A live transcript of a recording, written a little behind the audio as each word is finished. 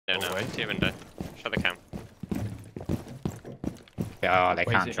Don't know. Two window. Shut the cam. Yeah, they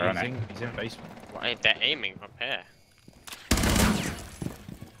can't He's drone it. He's in basement. Why? They're aiming up here.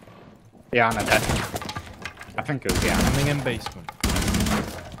 Diana dead. I think it was Diana. Coming in basement.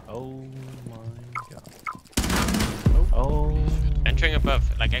 Oh my god. Oh. Entering above,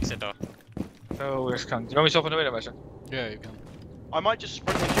 like exit door. Oh, where's can? Do you want me to open the window, Mason? Yeah, you can. I might just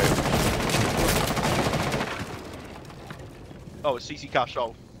sprint with you. Oh, it's CC Cash.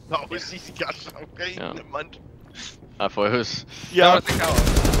 Oh, it's CC Cash. Okay, Yeah. never mind. I thought it was. Yeah. I think I'll.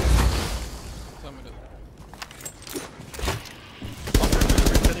 Tell me that.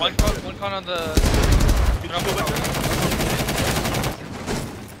 One con on the.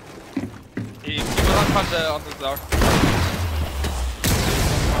 He will not on the door.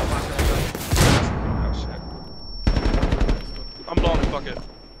 Oh shit. I'm blowing fuck it.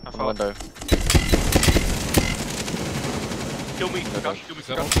 I fell. Window. Kill me, Cash. Kill me, Is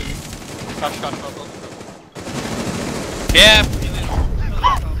that Cash. also you? Cash. Yeah!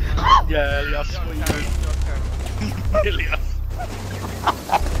 Yeah, Elias. What are you doing? Elias.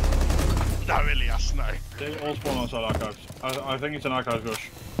 No, Elias, no. They all spawn outside archives. I think it's an archives rush.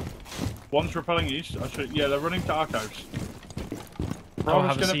 One's repelling east. Actually, yeah, they're running to archives. I'll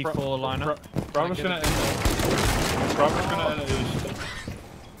have a C4 lineup. Bravo's gonna enter. Bravo's gonna enter east.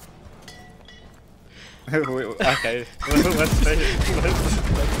 Okay, let's see.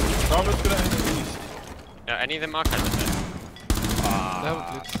 Bravo's gonna enter east. Yeah, any of them are kind of there.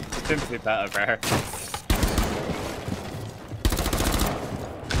 Ah, simply better, bro.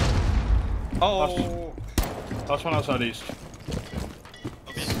 Oh. That's one outside east.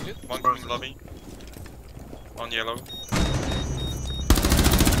 One from lobby. One yellow.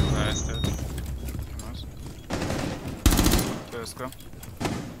 Nice, dude. Nice. Let's go.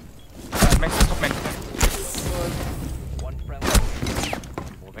 Main, top main. One friendly.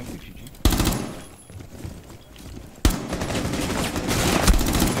 Oh, thank you, GG.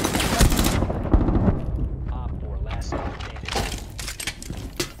 Op 4, last stop standing.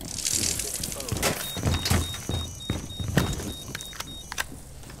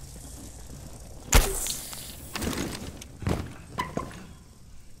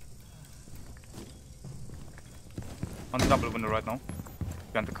 On the double window right now.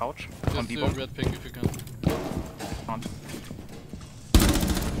 Behind the couch. On Just D-bomb. red ping if you can. Front.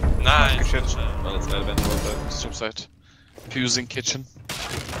 Nice. Good shit. Well, it's not event on the strip side. Fusing kitchen.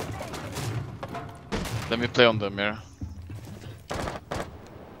 Let me play on the mirror.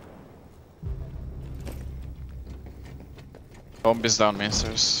 Bomb is down main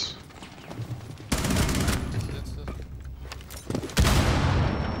stairs.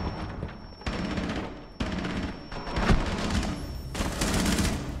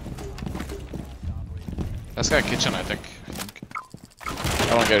 Let's go kitchen, I think.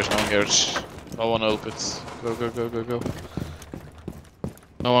 No one garage, no one garage. No one help it. Go, go, go, go, go.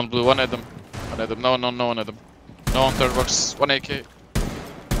 No one blue, one Adam. One Adam, no one Adam. No one third box, one AK.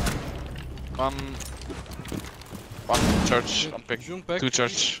 One church, one ping. Junk back. Two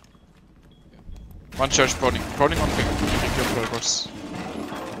church. One church proning. Proning, one ping. Kill third box.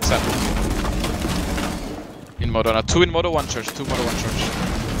 Sam. In modo, now two in modo, one church. Two modo, one church.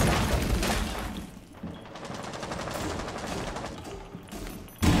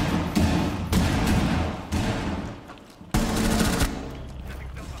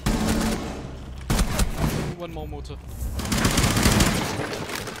 One more motor.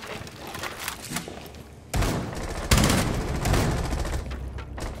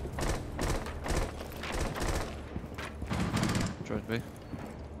 Join me.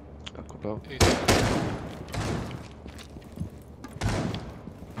 I'll go down.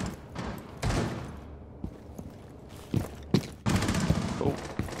 Cool.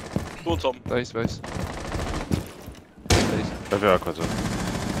 Go on, Tom. Nice, nice. Lewy aqua tu.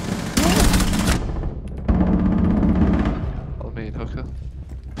 I'll main hooker.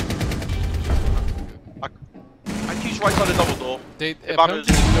 And he's right side of the double door. They Hibana's-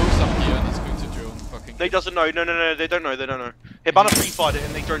 apparently he knows up here and he's going to drone fucking. They doesn't know. No, they don't know. They don't know. Hibana free-fired it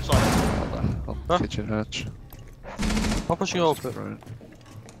and they drone side. I'll kitchen hatch. I'm pushing open. Right.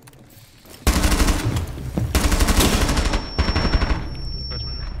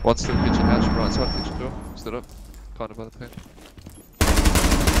 One still kitchen hatch, right side kitchen door. Stood up. Kind of by the pin.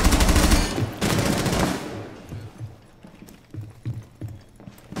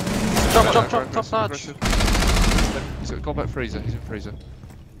 Top notch. He's got combat freezer, he's in freezer.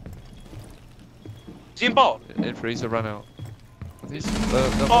 Is he in bar? In freezer, ran out. These,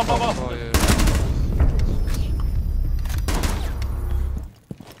 Bar. oh yeah.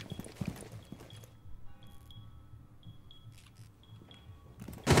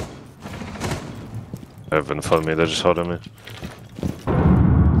 Everyone follow me, they're just holding me.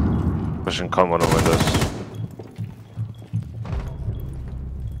 Pushing com on the windows.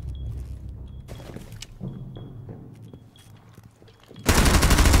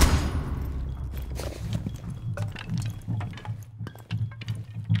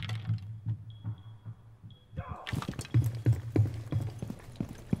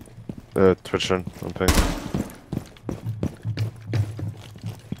 Twitching on ping.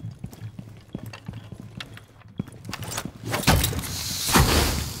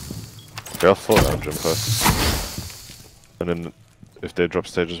 Yeah, I'll fall down jump first. And then if they drop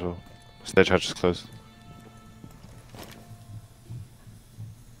stage as well. Stage hatch is closed.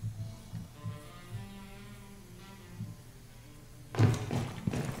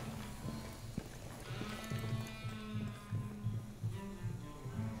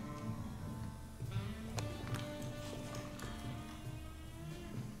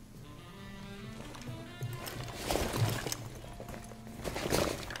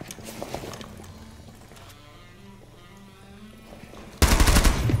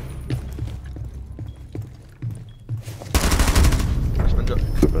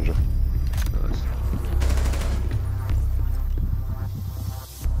 Good Benja. Nice.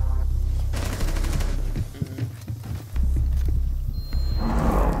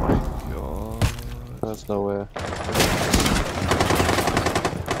 Oh my god. There's nowhere.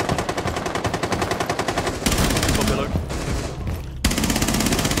 Top below.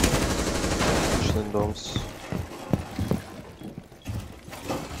 Pushing domes.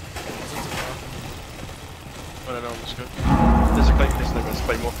 I don't know, I'm just good. There's a clay, there's a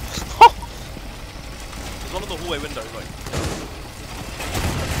claymore. There's one on the hallway window, like.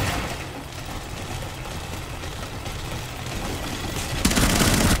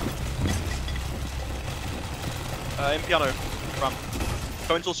 In piano, ramp.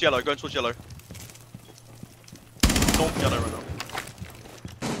 Going towards yellow, going towards yellow. North piano right now.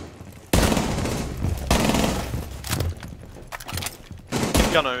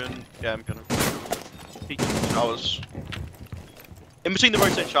 Piano and yeah, in piano. Peeking showers. In between the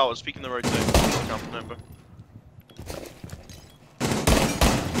rotate showers, peeking the rotate. Count number.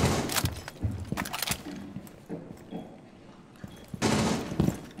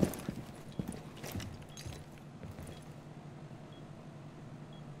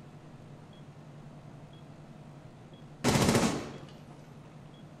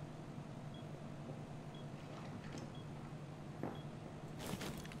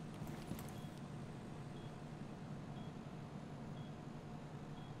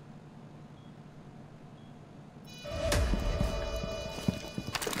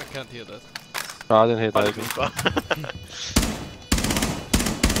 I can't hear that. Oh, I didn't hear that either.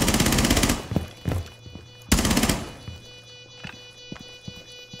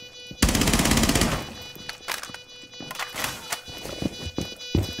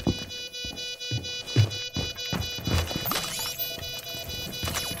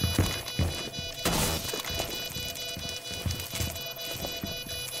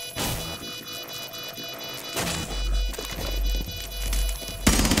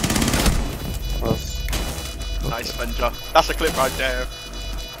 Nice, Benja. That's a clip right there.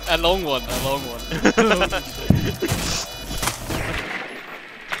 A long one, a long one.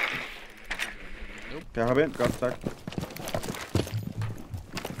 Jeg har vendt, godt tak.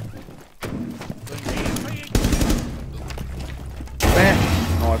 Hvad?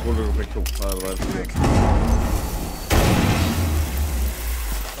 Nå, jeg tror, det var begge to. Så er det været